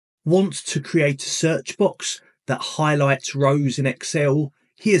Want to create a search box that highlights rows in Excel?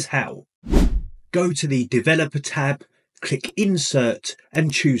 Here's how. Go to the Developer tab, click Insert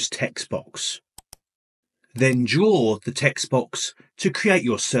and choose Text Box. Then draw the text box to create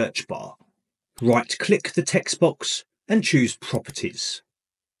your search bar. Right-click the text box and choose Properties.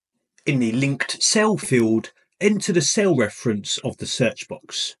 In the linked cell field, enter the cell reference of the search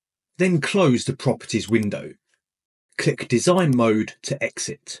box. Then close the Properties window. Click Design Mode to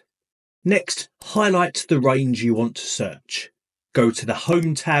exit. Next, highlight the range you want to search. Go to the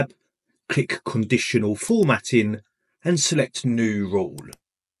Home tab, click Conditional Formatting and select New Rule.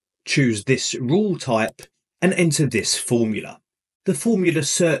 Choose this rule type and enter this formula. The formula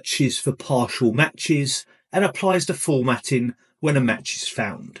searches for partial matches and applies the formatting when a match is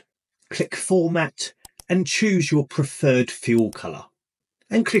found. Click Format and choose your preferred fill colour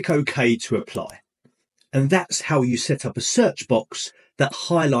and click OK to apply. And that's how you set up a search box that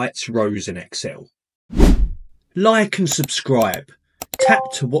highlights rows in Excel. Like and subscribe. Tap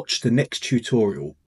to watch the next tutorial.